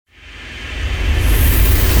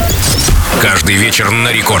Каждый вечер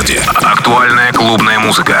на рекорде. Актуальная клубная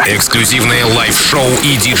музыка, эксклюзивные лайв-шоу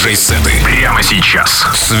и диджей-сеты. Прямо сейчас.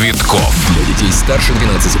 Цветкоff. Для детей старше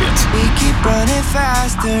 12 лет.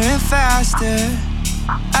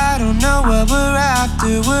 I don't know what we're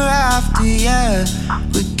after, yeah.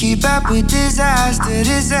 We keep up with disaster.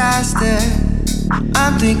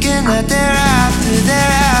 I'm thinking that they're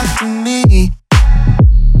after me.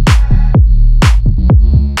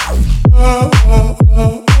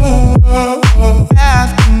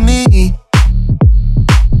 After me.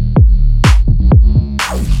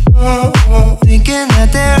 Thinking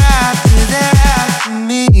that they're after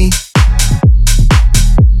me.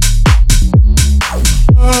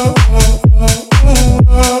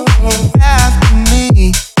 After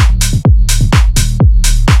me.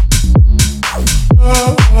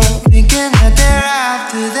 Thinking that they're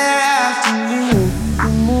after me.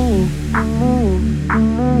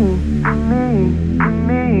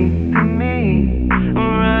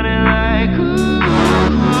 I'm running like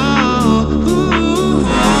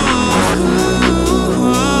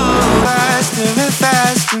faster and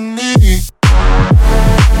faster me.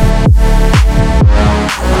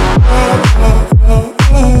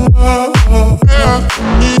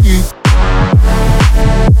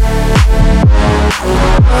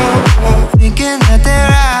 Thinking that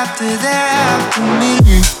they're after me. Thinking that they're after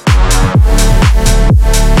me.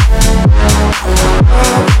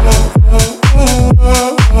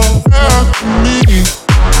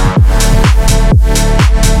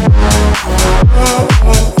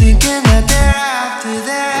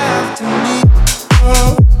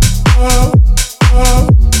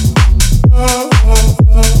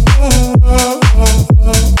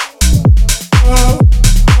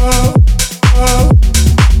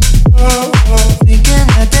 Thinking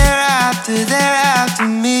that they're after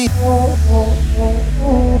me.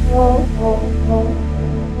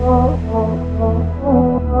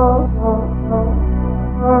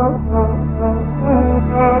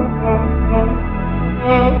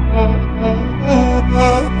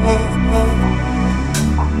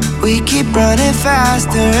 We keep running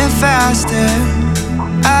faster and faster.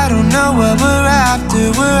 I don't know what we're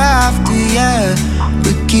after, yeah.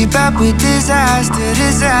 We keep up with disaster.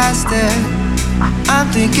 I'm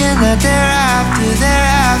thinking that they're after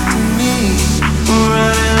me. We're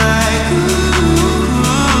running like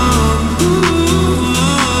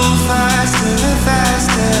faster and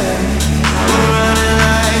faster. We're running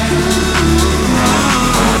like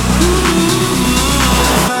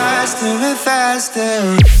faster and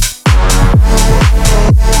faster.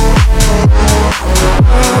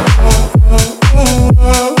 Thinking that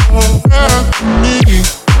they're after me.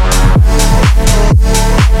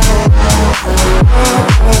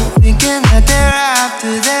 Thinking that they're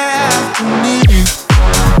after me.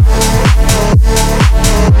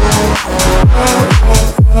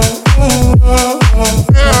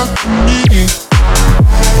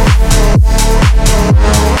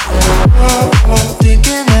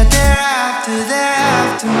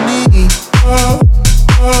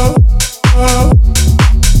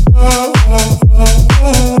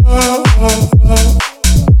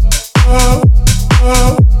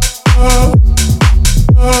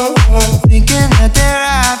 Thinking that they're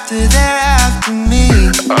after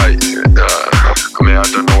me. I mean, I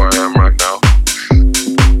don't know where I am right now.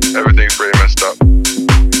 Everything's pretty messed up.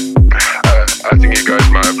 I think you guys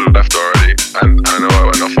might have left already, and I know I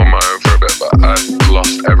went off on my own for a bit, but I've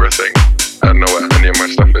lost everything. I don't know where any of my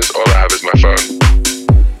stuff is. All I have is my phone.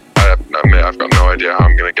 I've got no idea how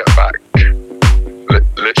I'm gonna get back.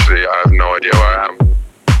 Literally, I have no idea where I am.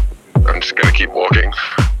 I'm just gonna keep walking.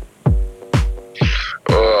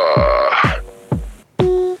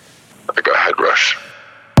 I got Headrush.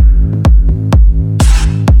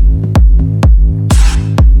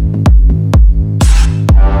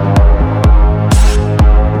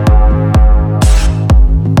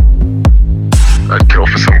 I'd kill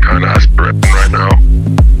for some kind of aspirin right now.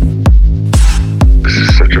 This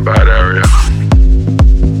is such a bad area.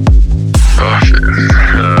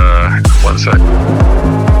 One sec.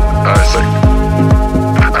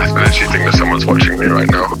 I literally think that someone's watching me right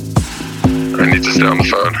now. I need to stay on the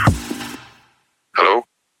phone. Hello?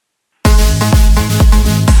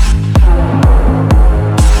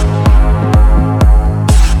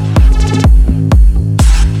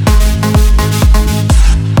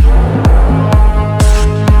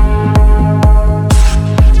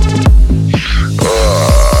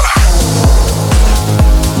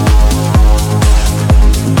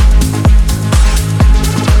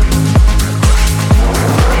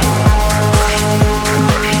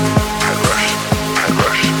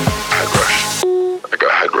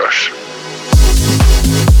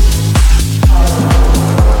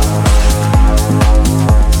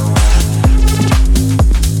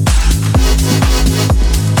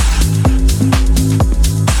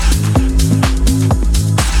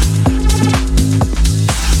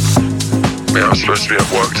 Yeah, I'm supposed to be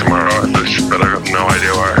at work tomorrow, but I got no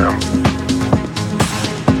idea where I am.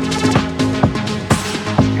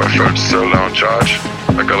 My phone's so low on charge.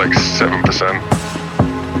 I got like 7%.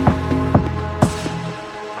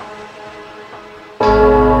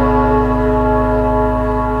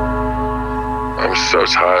 I'm so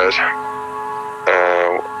tired.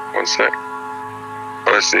 One sec.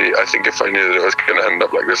 Honestly, I think if I knew that it was going to end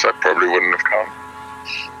up like this, I probably wouldn't have come.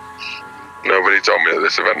 Nobody told me that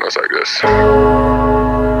this event was like this.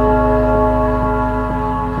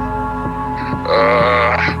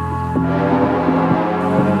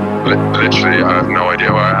 Literally, I have no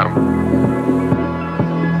idea where I am.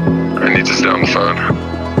 I need to stay on the phone.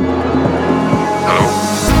 Hello?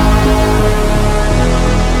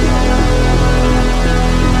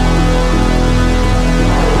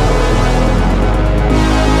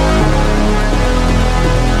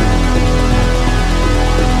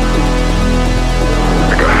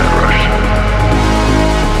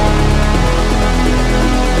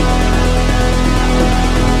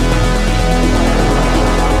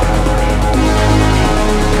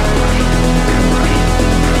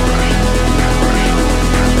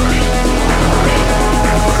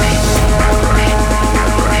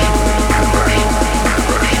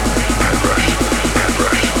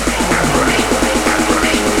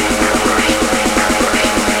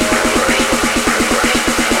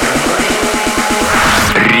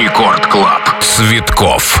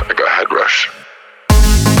 Цветкоff. I got Headrush.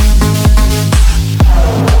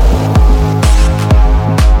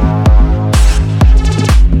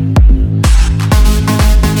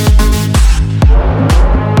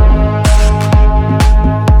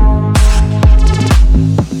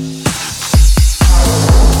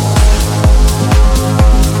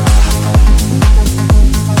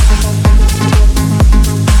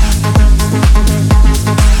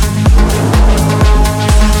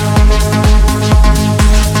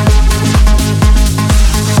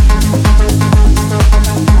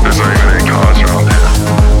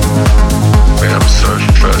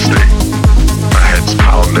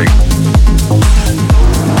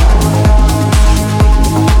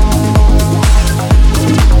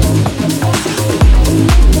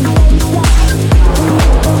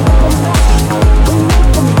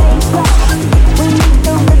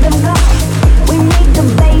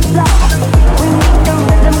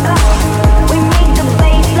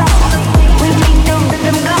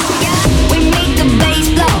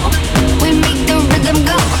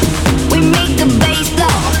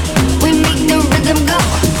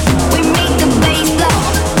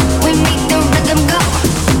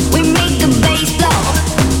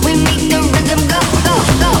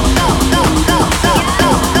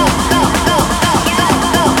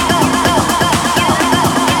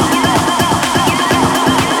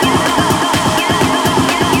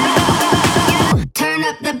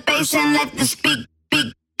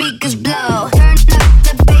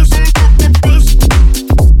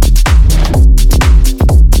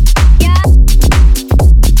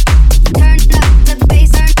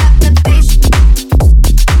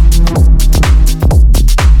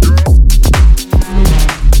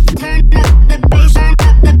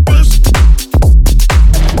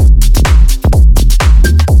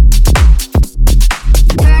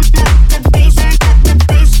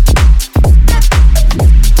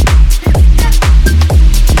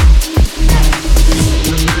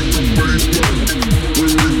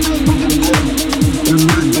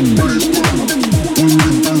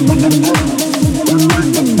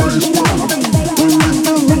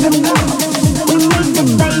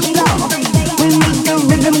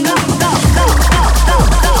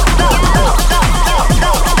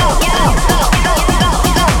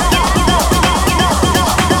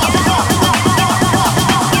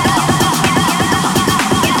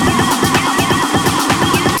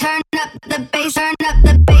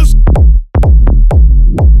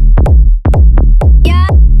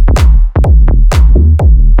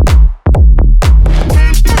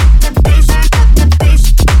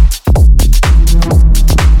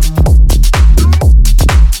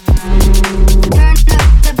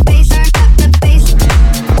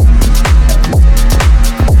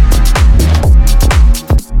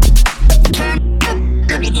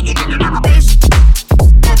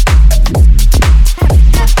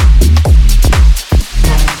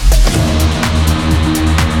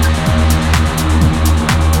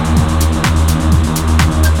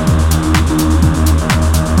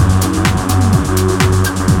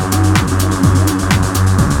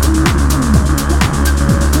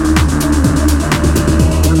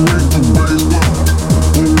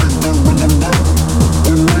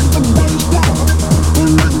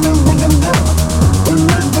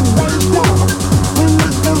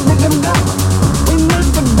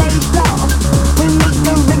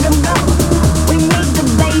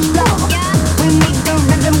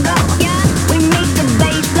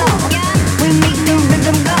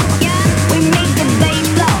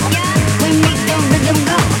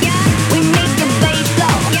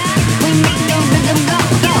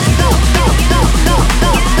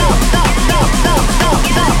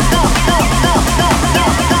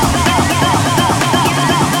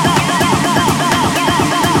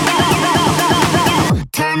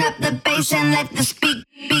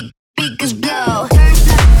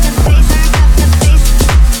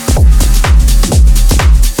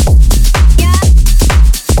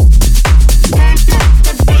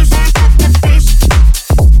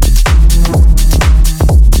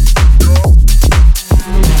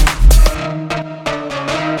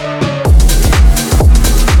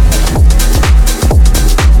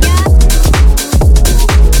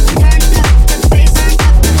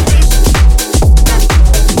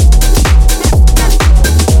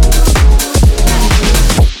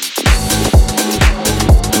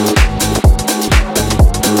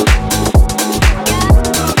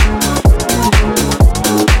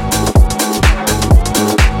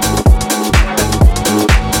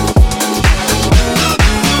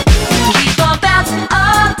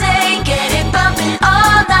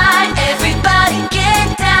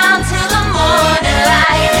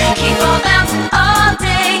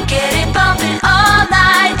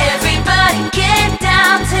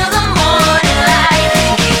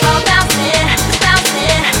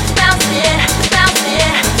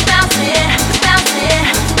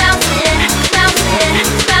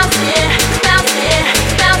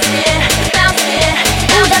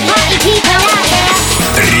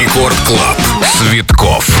 Club.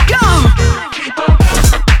 Цветкоff.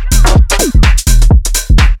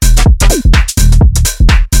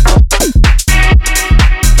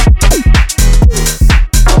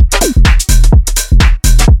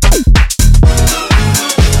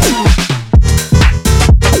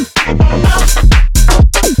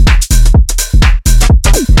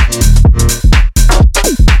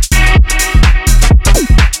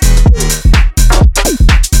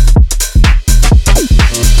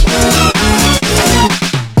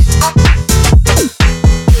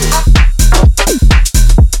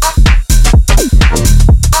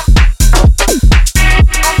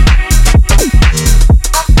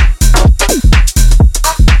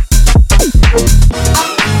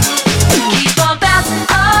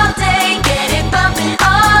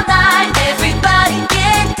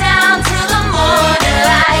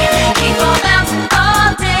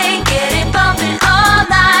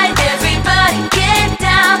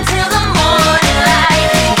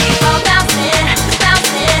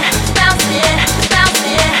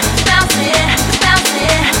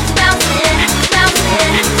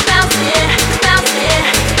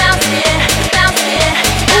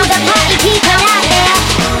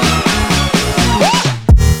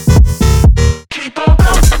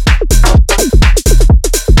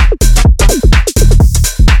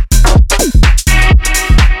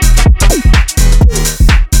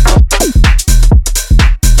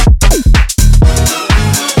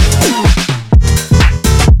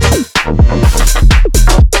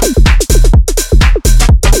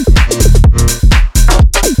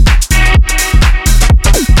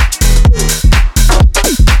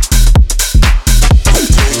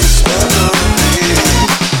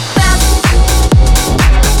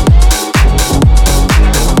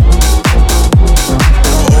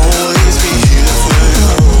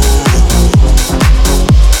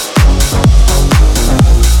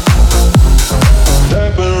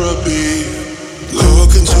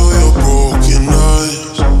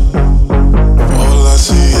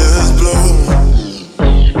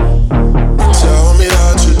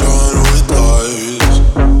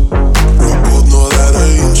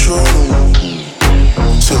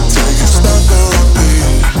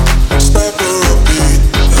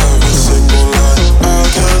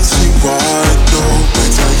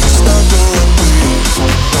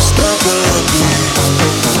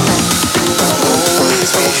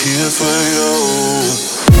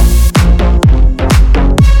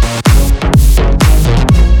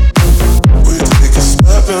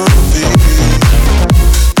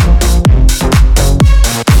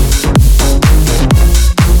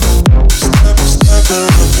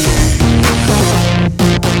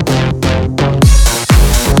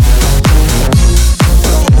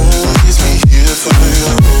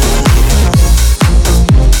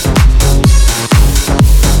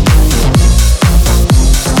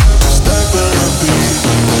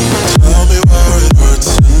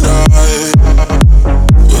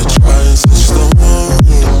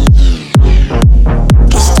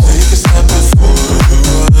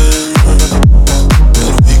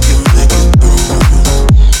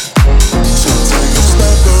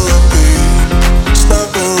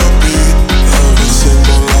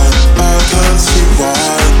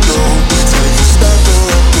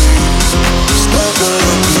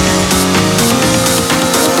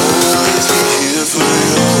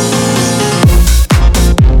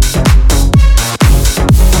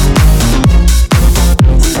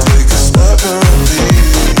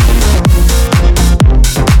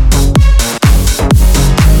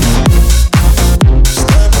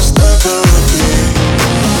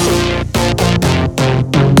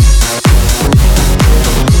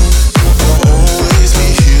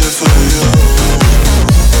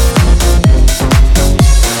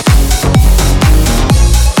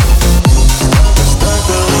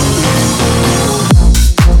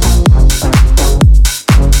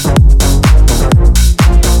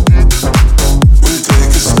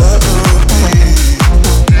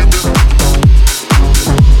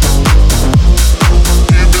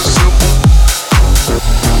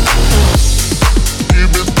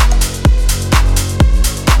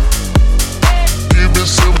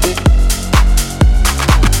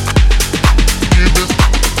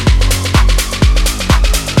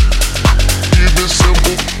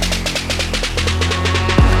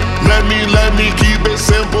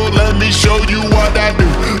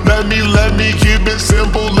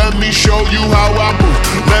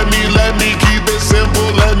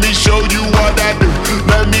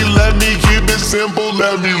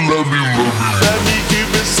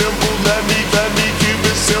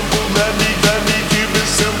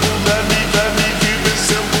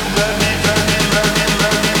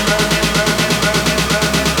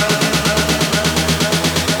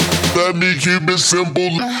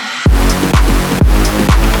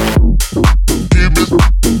 Simple.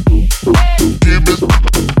 Keep it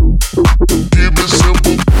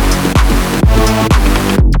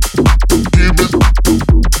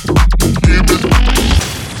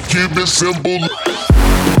simple.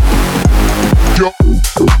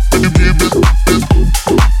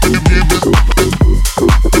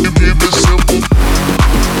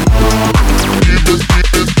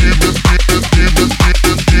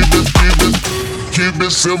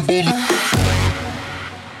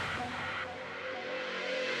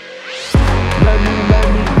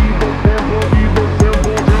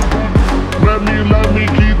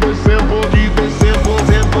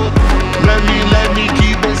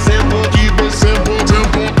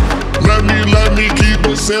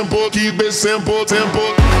 Simple,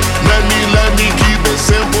 simple. Let me keep it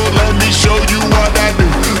simple. Let me show you what I do.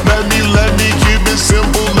 Let me keep it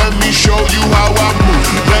simple. Let me show you how I move.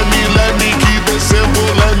 Let me keep it simple.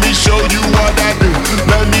 Let me show you what I do.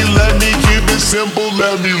 Let me keep it simple.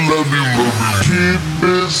 Let me keep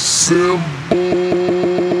it simple.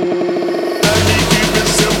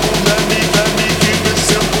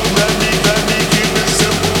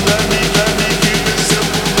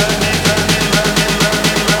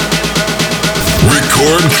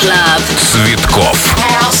 Club Цветкоff.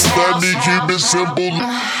 Let me keep it simple.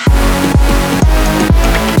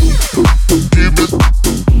 Keep it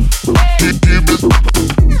simple.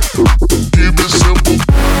 Keep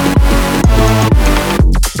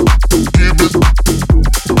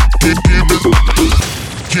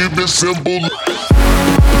it simple.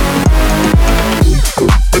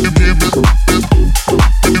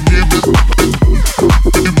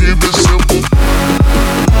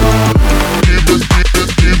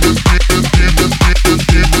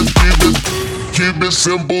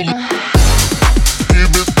 Simple.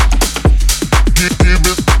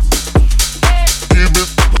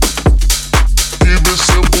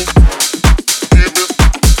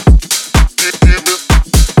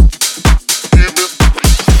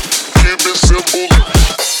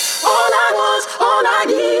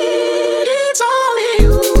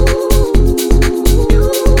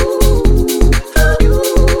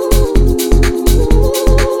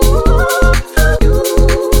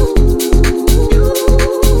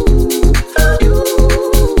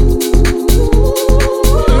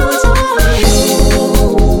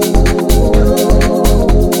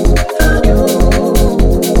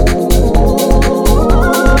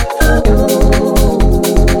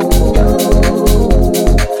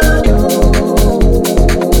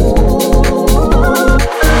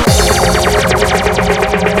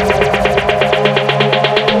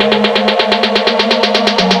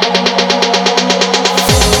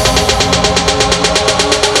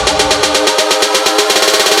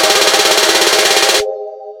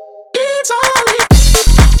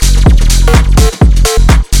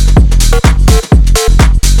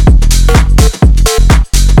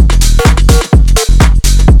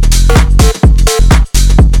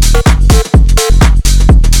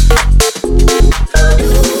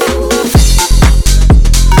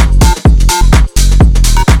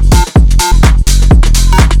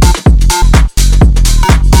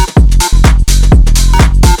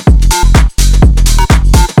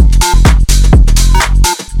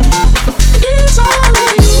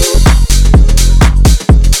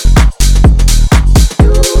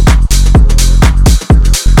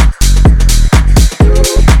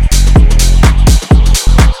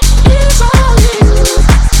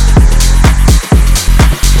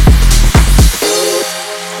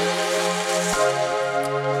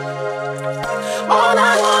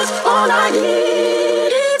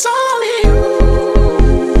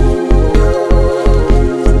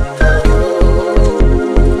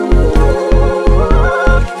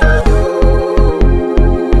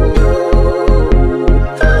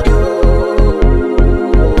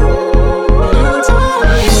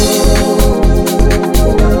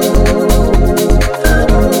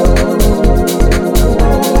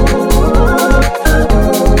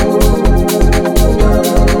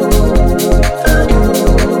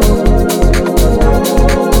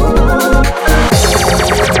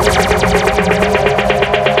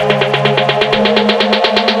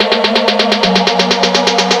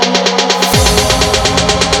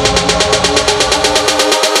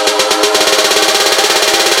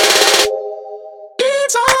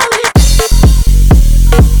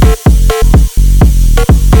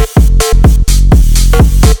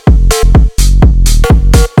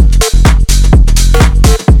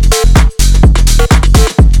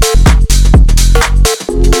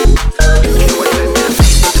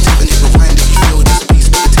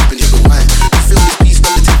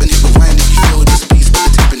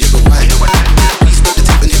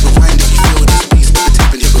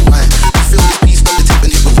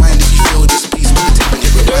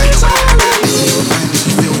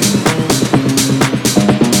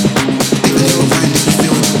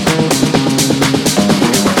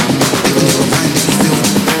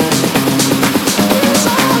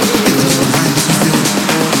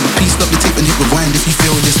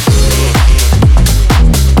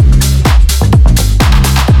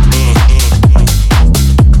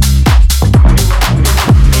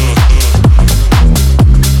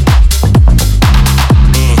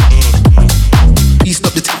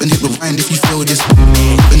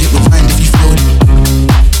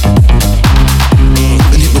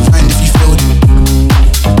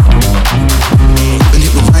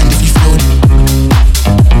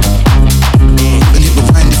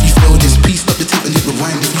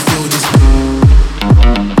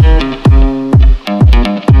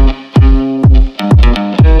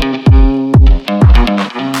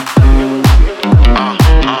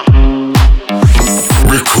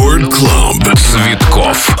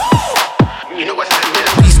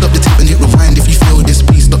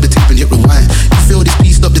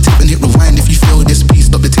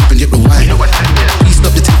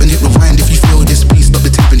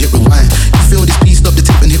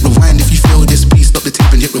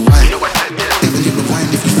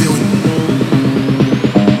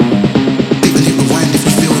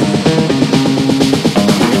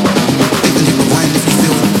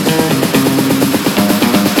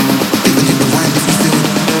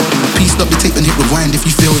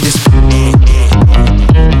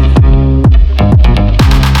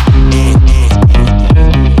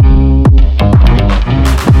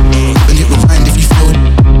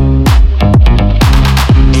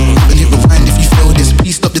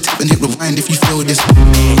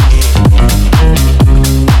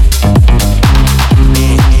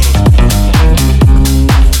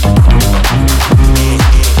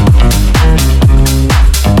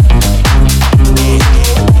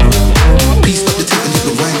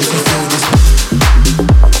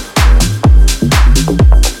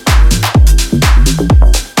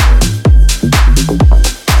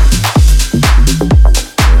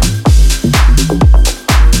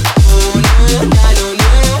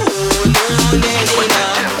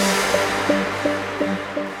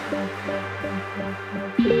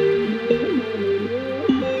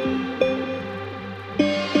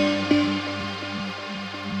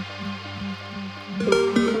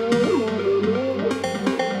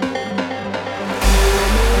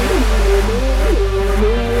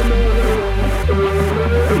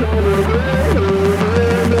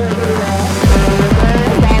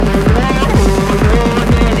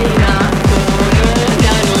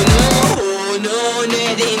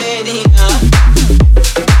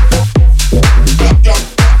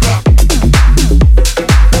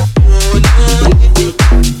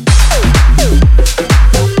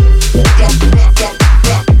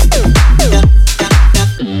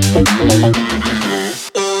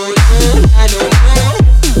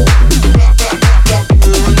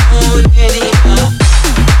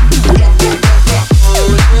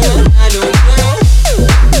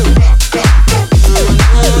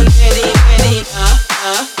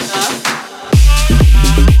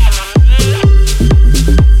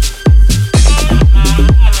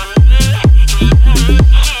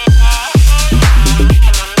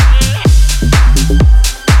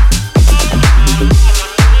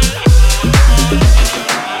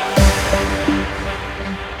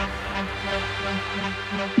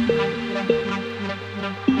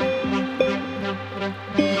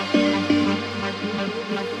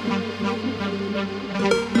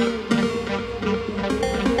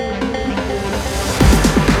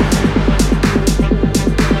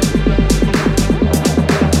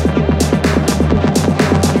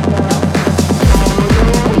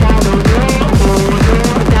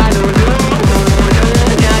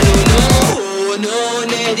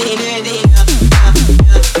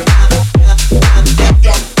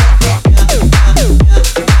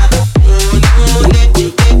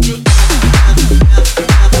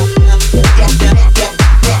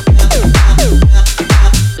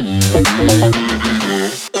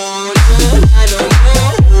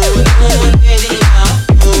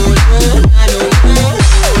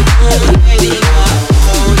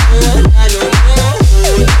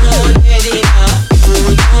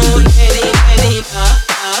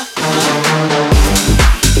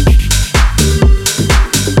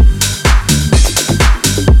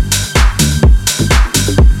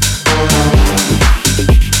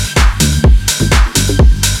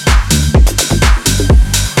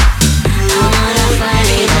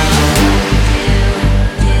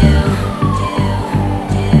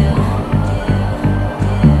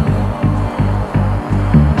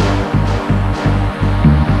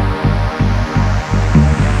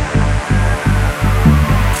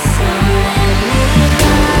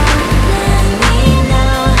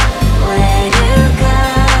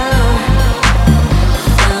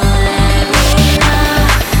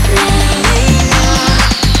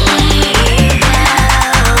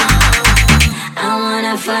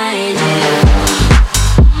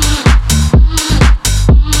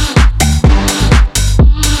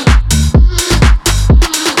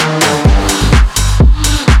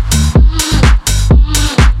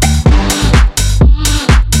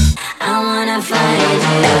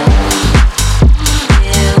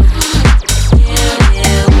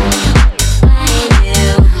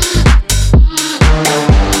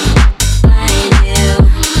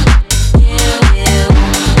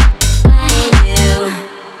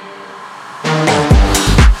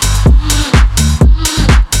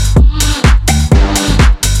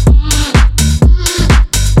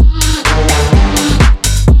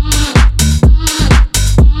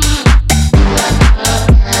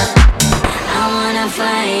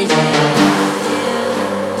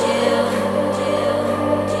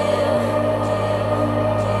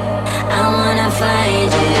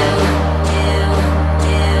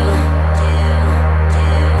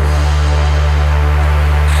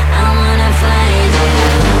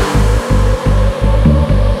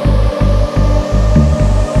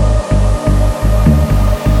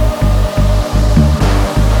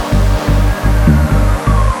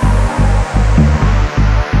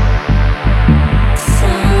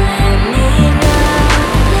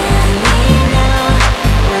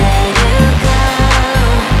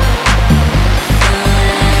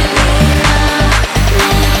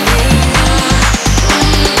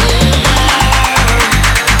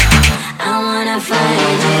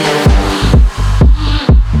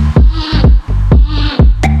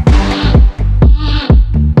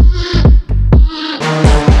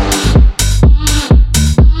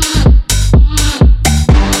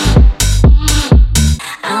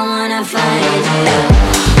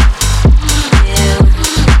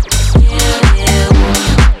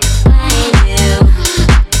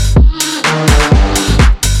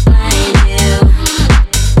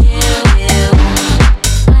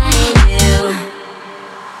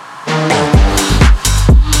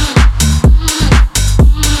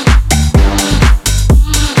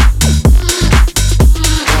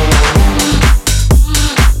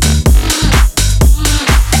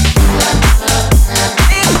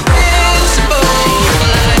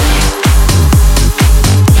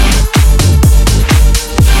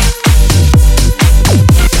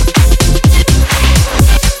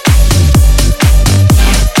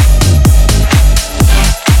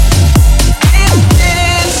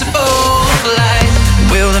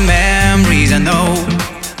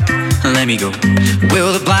 me go.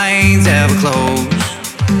 Will the blinds ever close?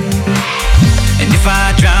 And if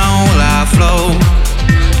I drown, will I float?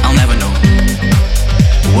 I'll never know.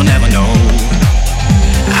 We'll never know.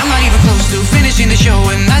 I'm not even close to finishing the show,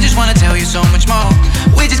 and I just wanna tell you so much more.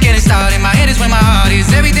 We're just getting started. My head is where my heart is.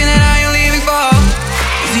 Everything that I am living for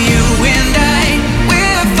is you and I.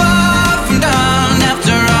 We're far from done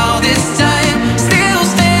after all this time. Still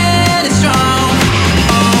standing strong.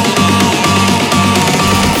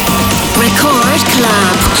 Record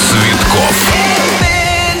Club. Цветкоff.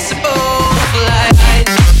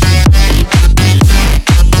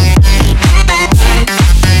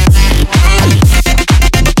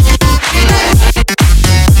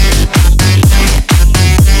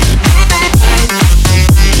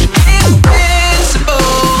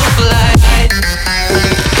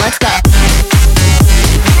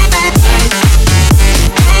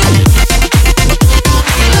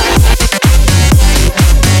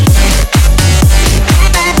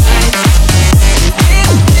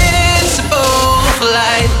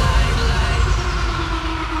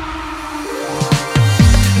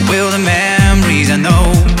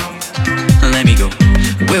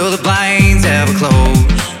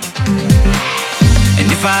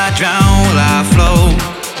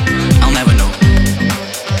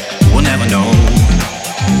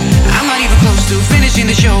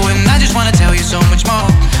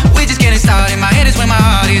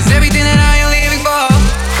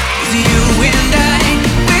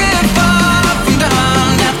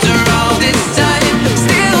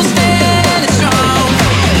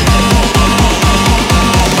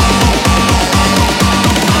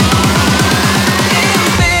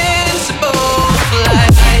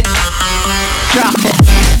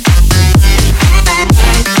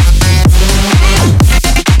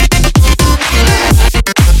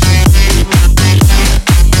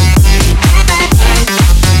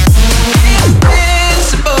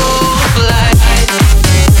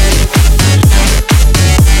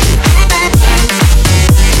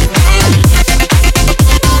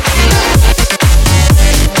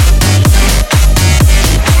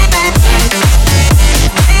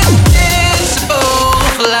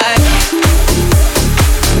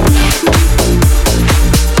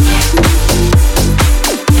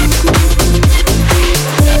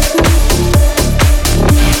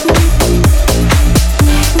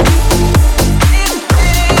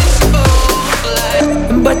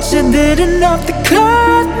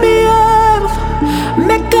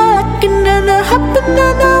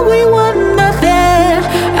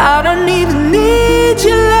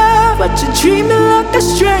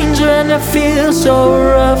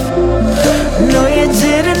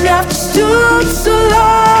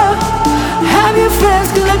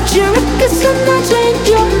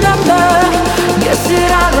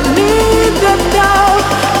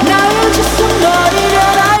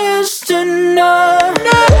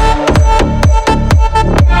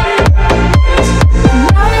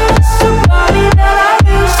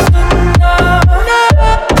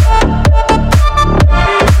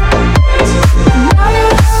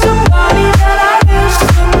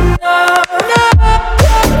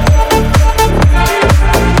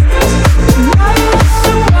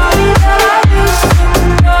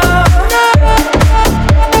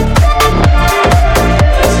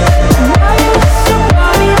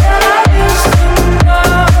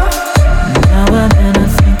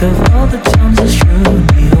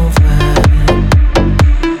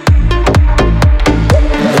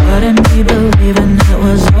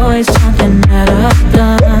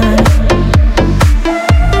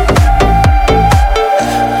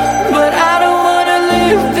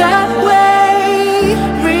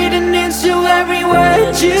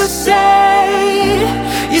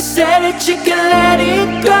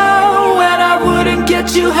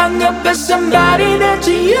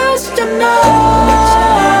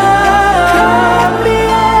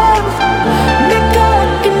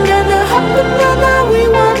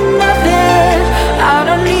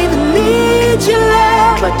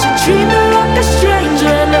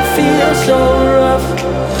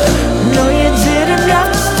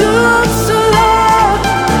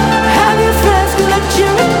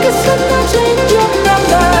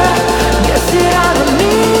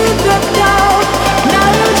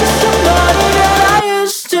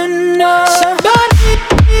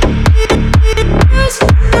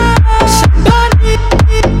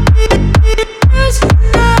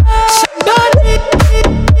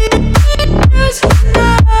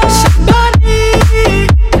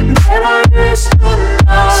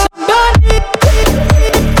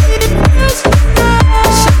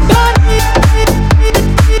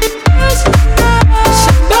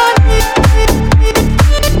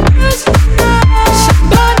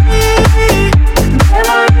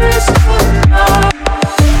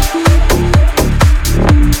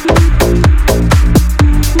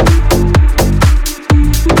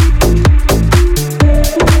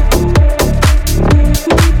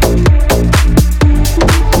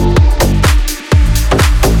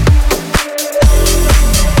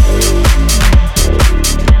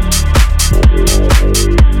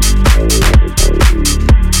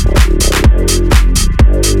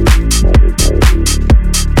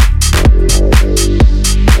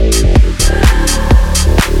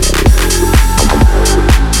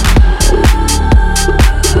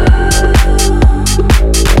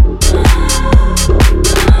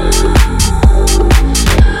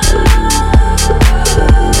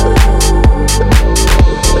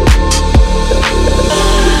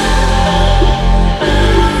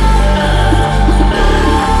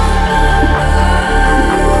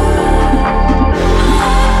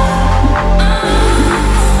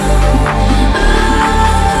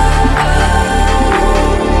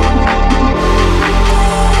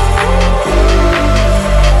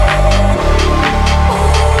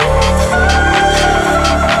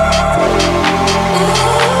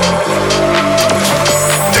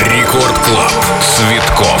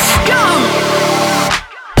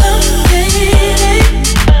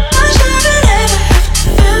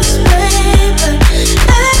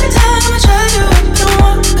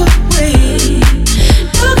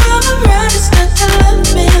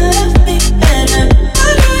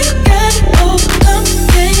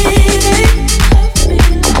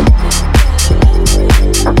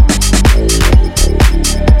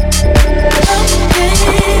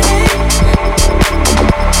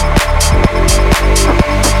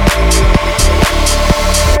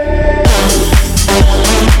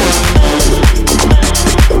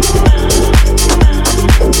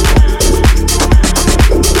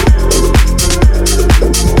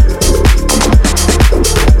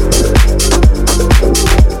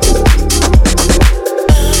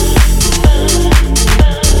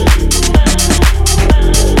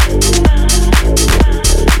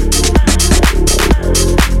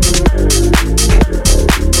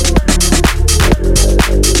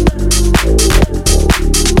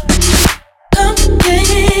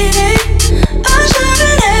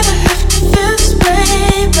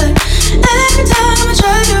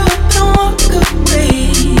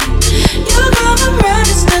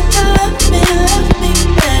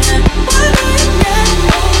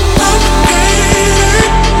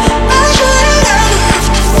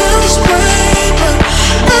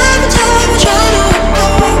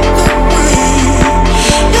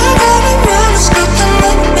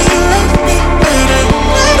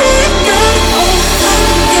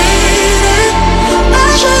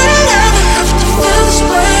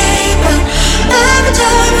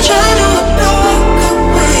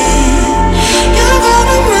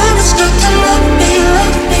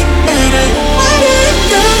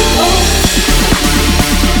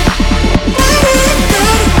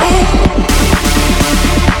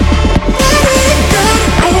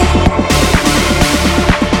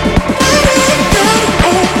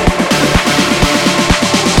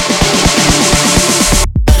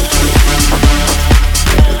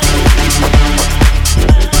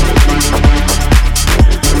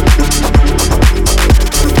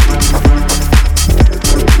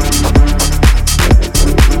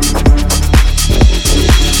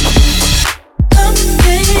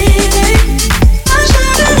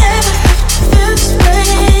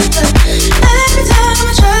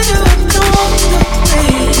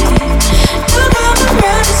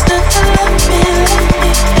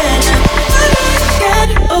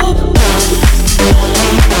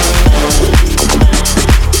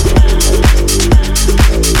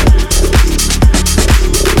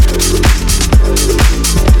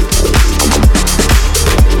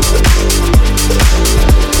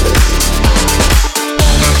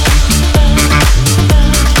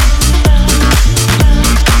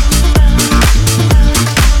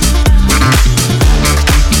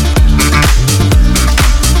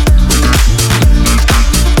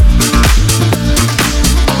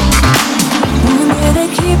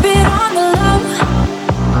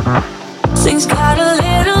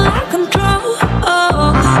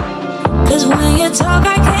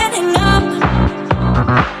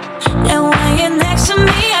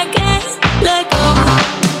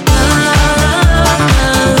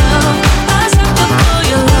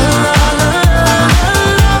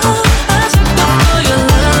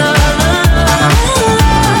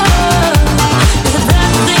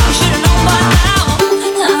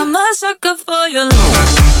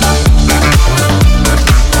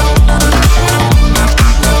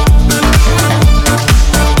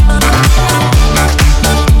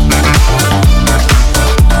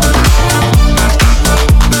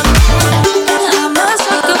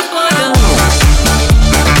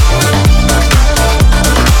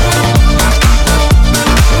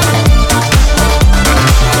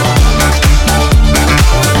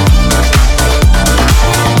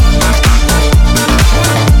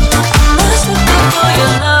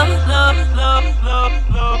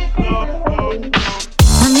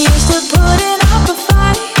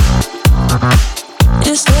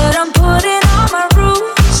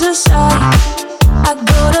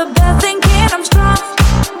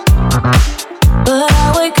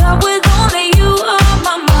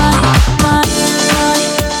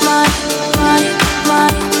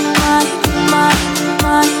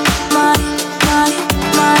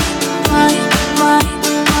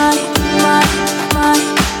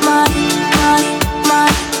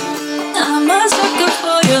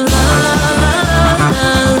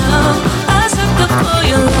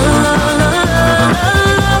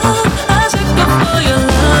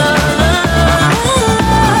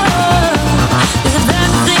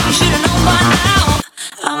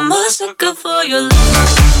 for your love.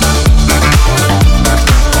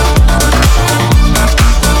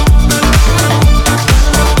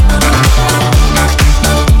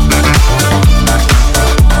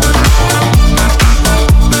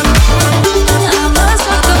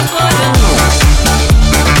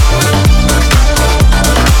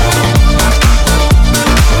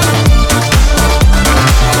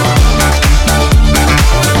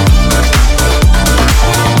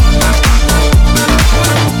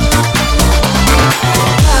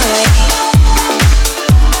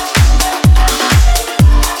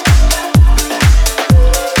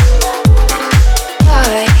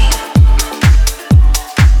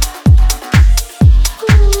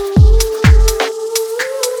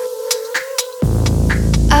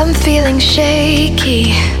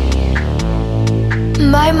 Shaky,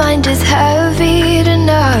 my mind is heavy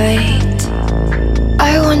tonight.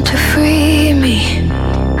 I want to free me,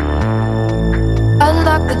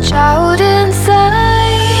 unlock the child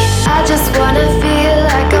inside. I just wanna feel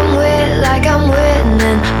like I'm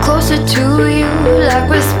winning, closer to you, like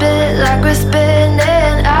we're spinning.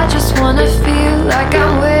 I just wanna feel like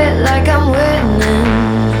I'm winning, like I'm winning.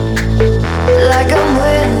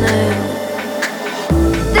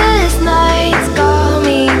 This night's got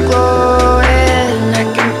me glowing, I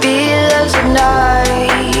can feel us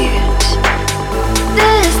tonight.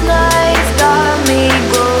 This night's got me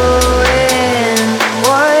glowing,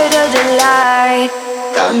 what a delight.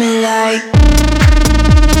 Got me like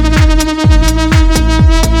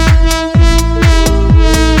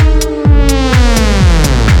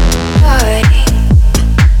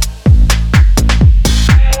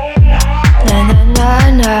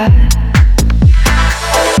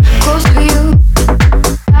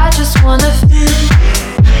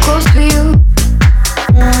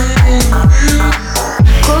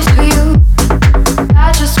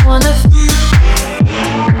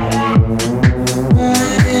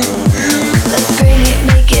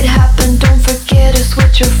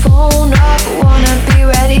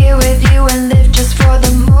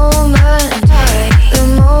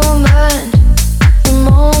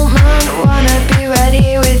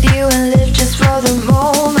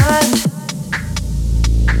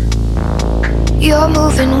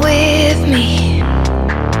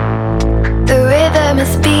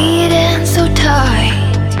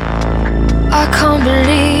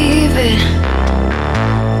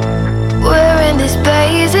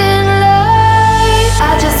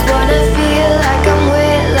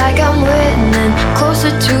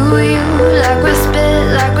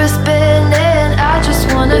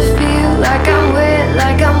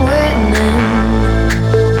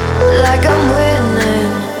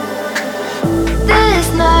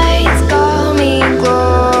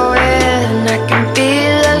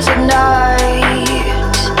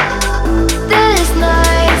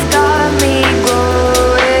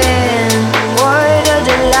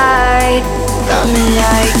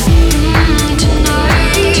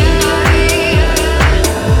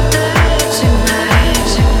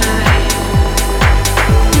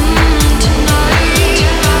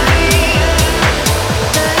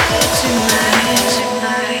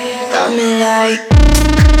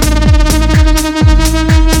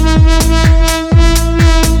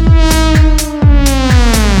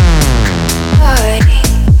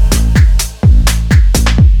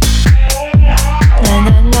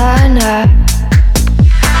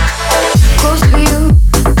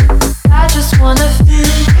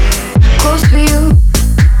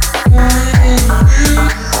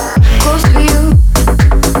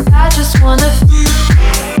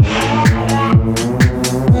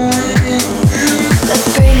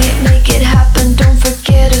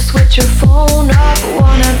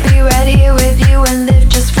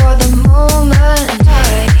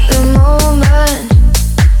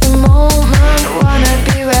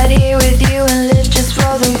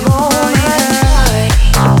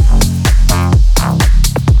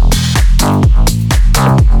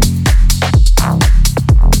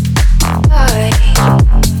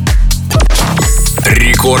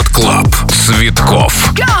Цветкоff.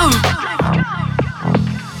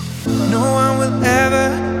 No one will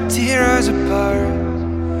ever tear us apart.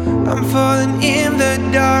 I'm falling in the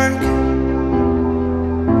dark,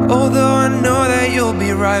 although I know that you'll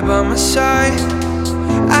be right by my side.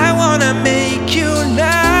 I wanna make you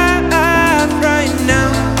laugh right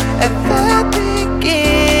now. At the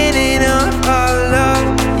beginning of our love,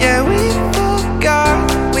 yeah, we forgot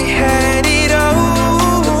we had it all.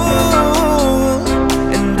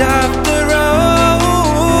 And after all,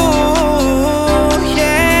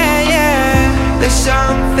 yeah, yeah, there's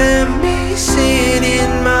something missing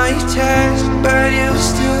in my text, but you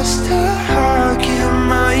still stuck in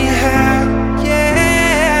my head.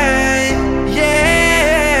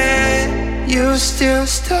 still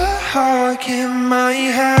stuck in my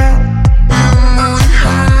head.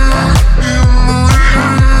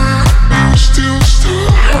 Still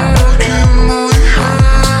stuck in my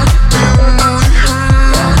head.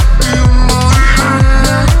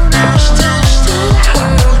 Still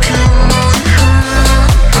stuck in my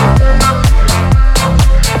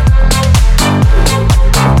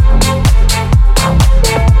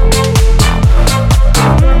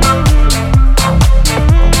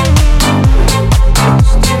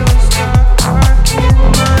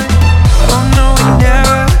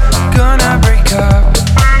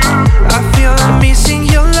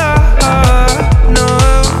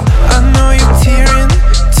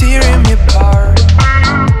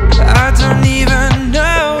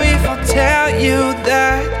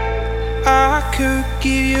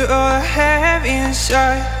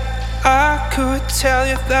I could tell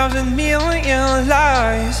you 1,000,000,000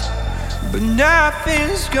 lies, but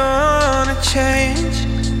nothing's gonna change.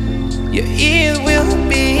 Yeah, it will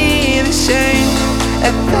be the same.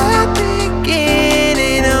 At the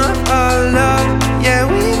beginning of our love, yeah,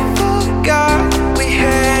 we forgot we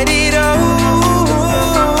had it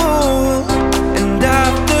all. And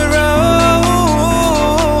after all,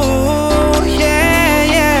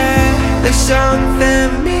 yeah, there's something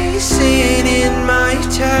missing in my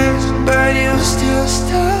chest, but you're still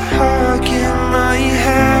stuck in my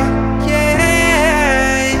head.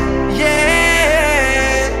 Yeah,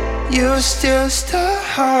 you're still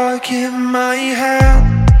stuck in my head.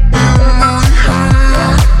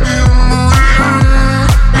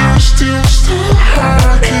 You're still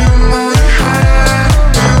stuck in my head.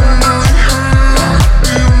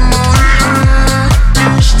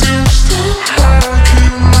 You're still stuck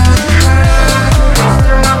in my head.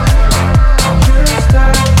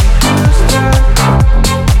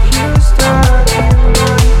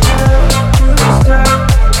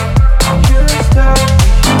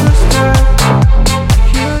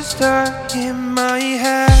 You're stuck in my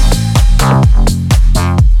head.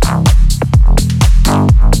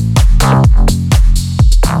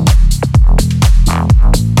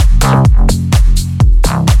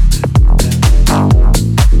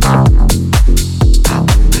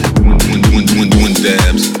 Doing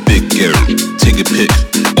dabs, big Garrix, take a pic,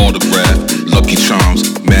 autograph, lucky charms,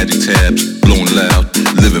 magic tabs, blowing loud,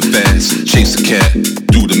 living fast, chase a cat,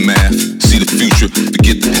 do the math, see the future,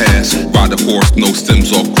 forget the past, ride a horse, no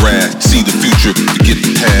stems or grass, see the future, forget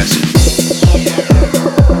the past.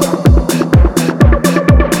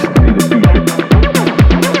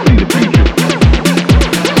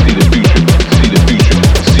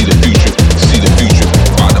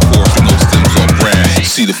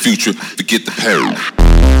 See the future, forget the peril.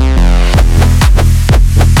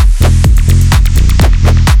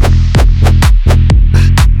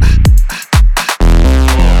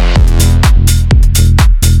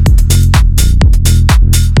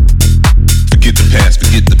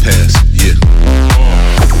 Forget the past, yeah.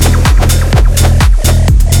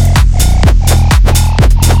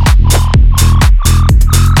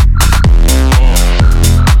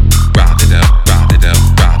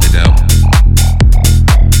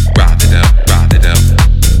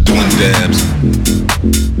 Dabs,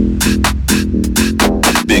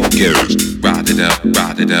 big Garrix, ride it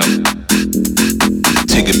out,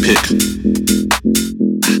 take a pic,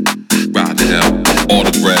 ride it out,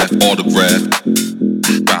 autograph,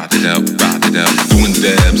 ride it out, doing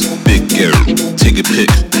dabs, big Garrix, take a pic,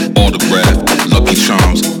 autograph, lucky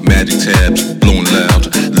charms, magic tabs, blowing loud,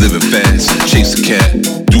 living fast, chase a cat,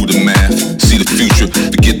 do the math, see the future,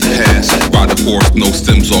 forget the past, ride a horse, no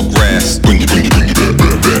stems or grass, bring it back.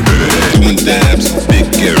 Doing dabs, big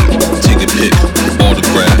Garrix, take a pic,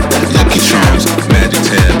 autograph, lucky charms, magic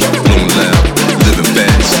tabs, blowing loud, living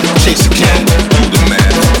fast, chase a cat, do the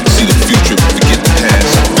math, see the future, forget the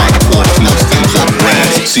past, ride a horse, no stems or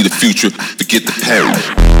grass, see the future, forget the past.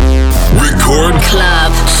 Record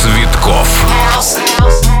Club Цветкоff.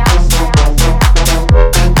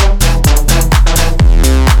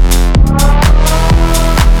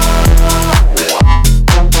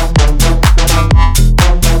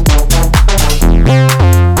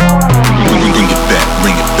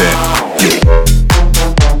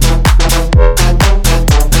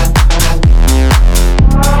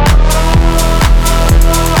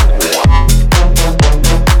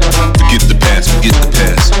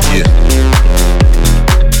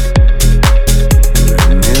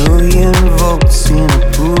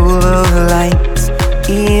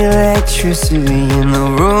 Electricity in the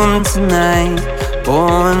room tonight,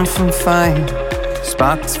 born from fire,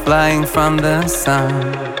 sparks flying from the sun.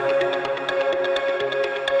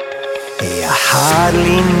 Hey, I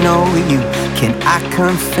hardly know you, can I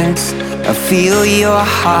confess? I feel your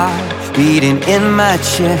heart beating in my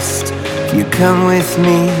chest. If you come with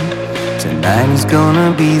me, tonight is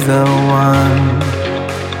gonna be the one.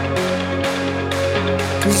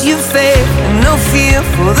 'Cause you faith and no fear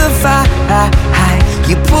for the fight.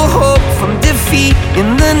 You pull hope from defeat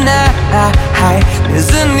in the night.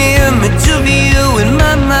 There's an image of you in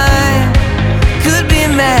my mind. Could be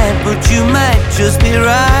mad, but you might just be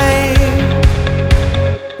right.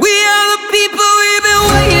 We are the people we've been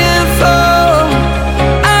waiting for.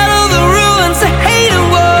 Out of the ruins of hate and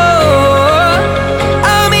war,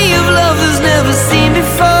 army of love that's never seen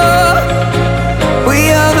before. We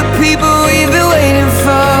are the people we've been waiting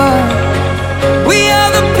for. We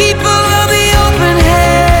are the people of the open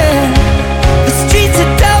hand. The streets of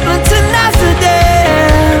Dublin to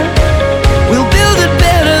Amsterdam. We'll build it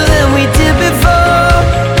better than we did before.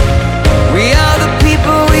 We are the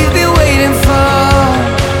people we've been waiting for.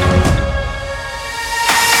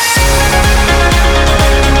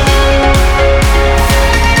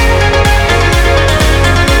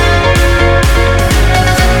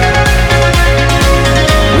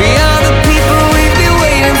 We are the people we've been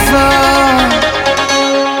waiting for.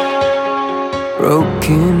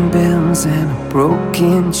 Broken bells and a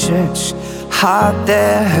broken church. Heart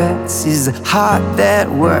that hurts is a heart that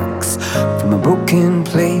works. From a broken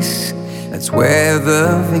place, that's where the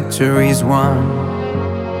victory's won.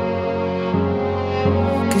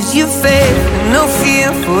 'Cause you faith and no fear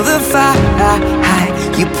for the fight.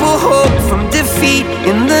 You pull hope from defeat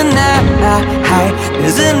in the night.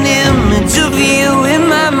 There's an image of you in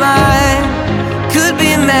my mind. Could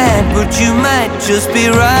be mad, but you might just be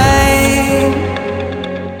right.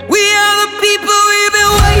 We are the people we've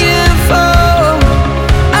been waiting for.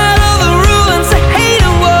 Out of the ruins of hate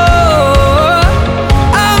and war,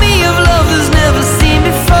 army of love that's never seen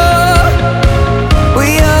before. We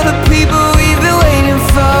are the people we've been waiting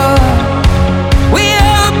for. We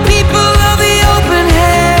are the people of the open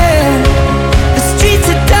hand. The streets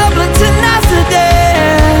of Dublin to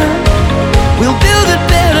Amsterdam. We'll build it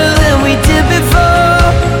better than we did before.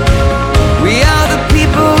 We are the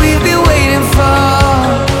people we've been waiting for.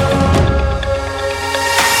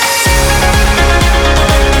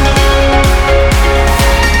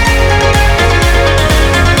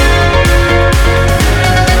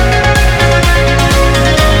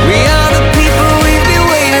 We are the people we've been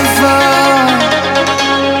waiting for.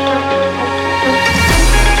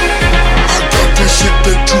 I got this shit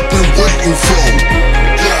that you've been waiting for.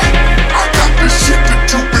 Yeah, I got this shit that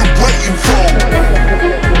you've been waiting for.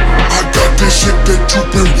 I got this shit that you've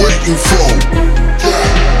been waiting for.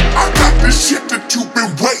 Yeah, I got this shit that you've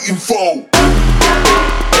been waiting for.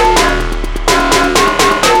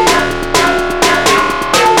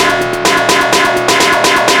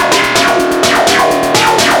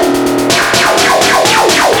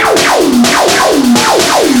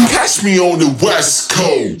 Catch me on the West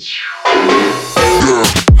Coast.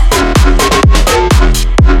 Yeah.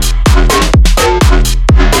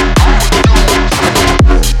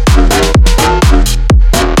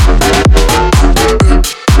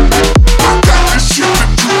 I got this shit that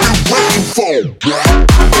you've been waiting for.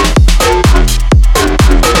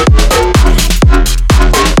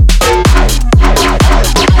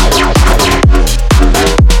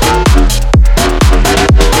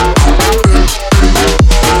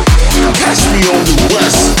 Catch me on the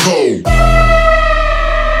West Coast.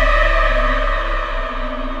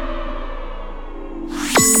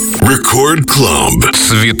 Record Club.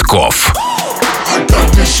 Цветкоff. I got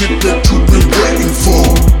this shit that you've been waiting for.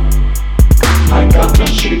 I got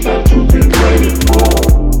this shit that you've been waiting for.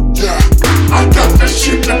 Yeah, I got this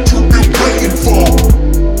shit that you've been waiting for.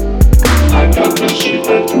 I got this shit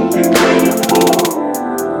that you've been waiting for.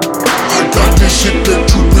 I got this shit that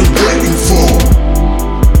you've been waiting for.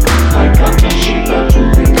 I got this shit that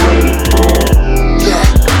you've been waiting for. Yeah,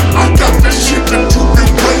 I got this shit that you've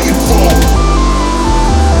been waiting for.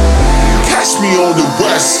 Catch me on the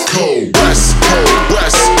West Coast. West Coast,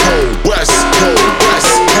 West Coast, West Coast,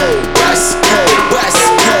 West Coast, West Coast, West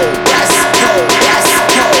Coast, West Coast, West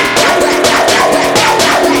Coast.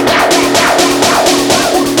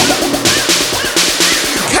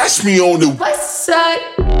 Catch me on the West side.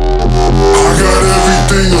 I got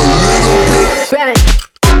everything a little bit. Ready.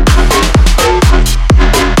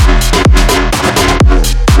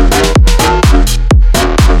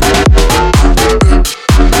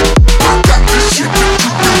 I got this shit that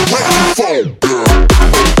you've been waiting for.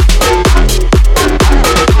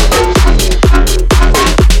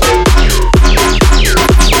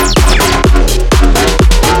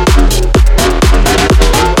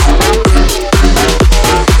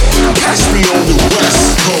 Catch me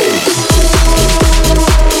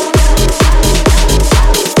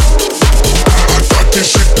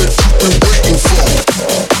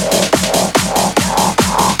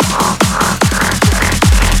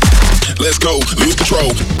Let's go, lose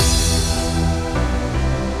control.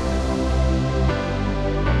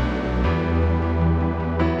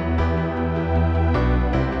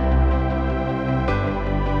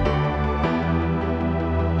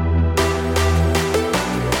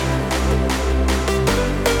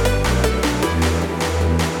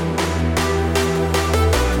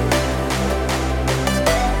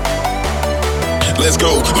 Let's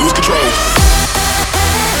go, lose control.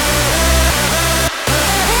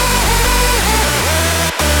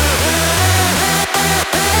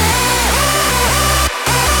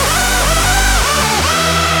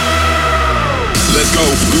 Let's go,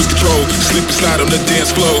 lose control, slip and slide on the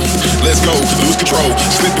dance floor. Let's go, lose control,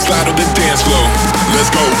 slip and slide on the dance floor. Let's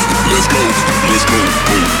go, let's go, let's go.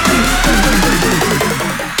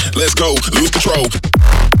 Let's go, lose control.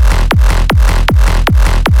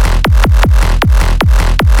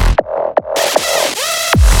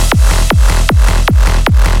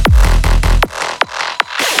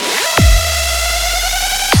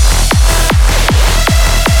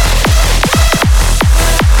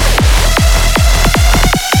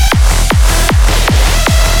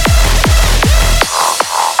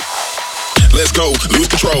 Let's go, lose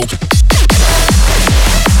control.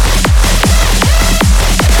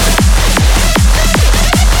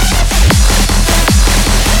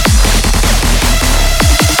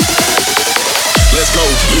 Let's go,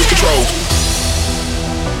 lose control.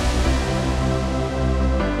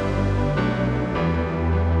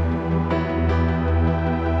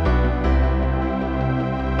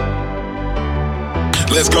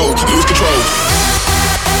 Let's go, lose control.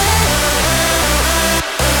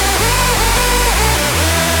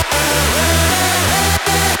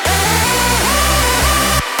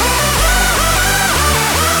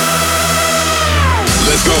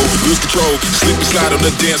 Let's go, lose control, slip and slide on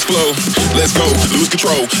the dance floor. Let's go, lose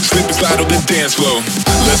control, slip and slide on the dance floor.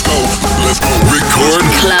 Let's go, record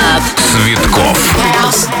Club Цветкоff.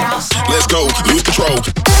 Let's go, lose control.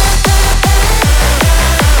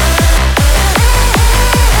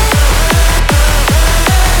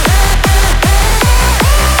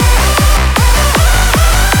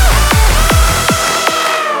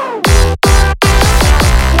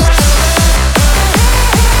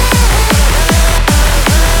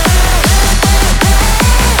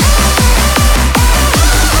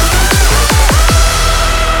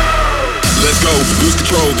 Lose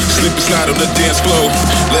control, slip and slide on the dance floor.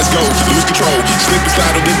 Let's go, lose control, slip and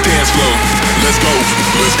slide on the dance floor. Let's go,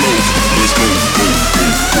 let's go, let's go.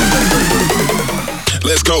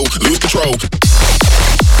 Let's go, lose control.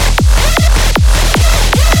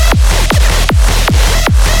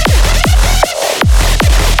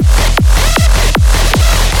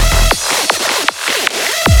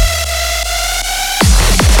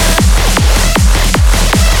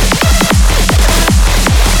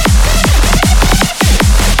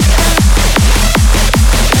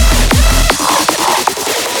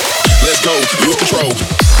 Lose control.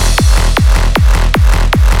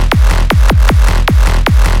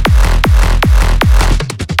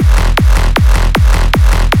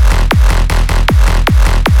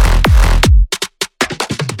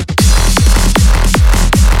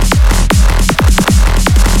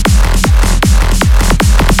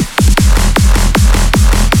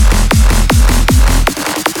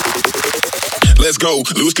 Let's go,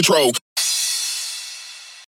 lose control.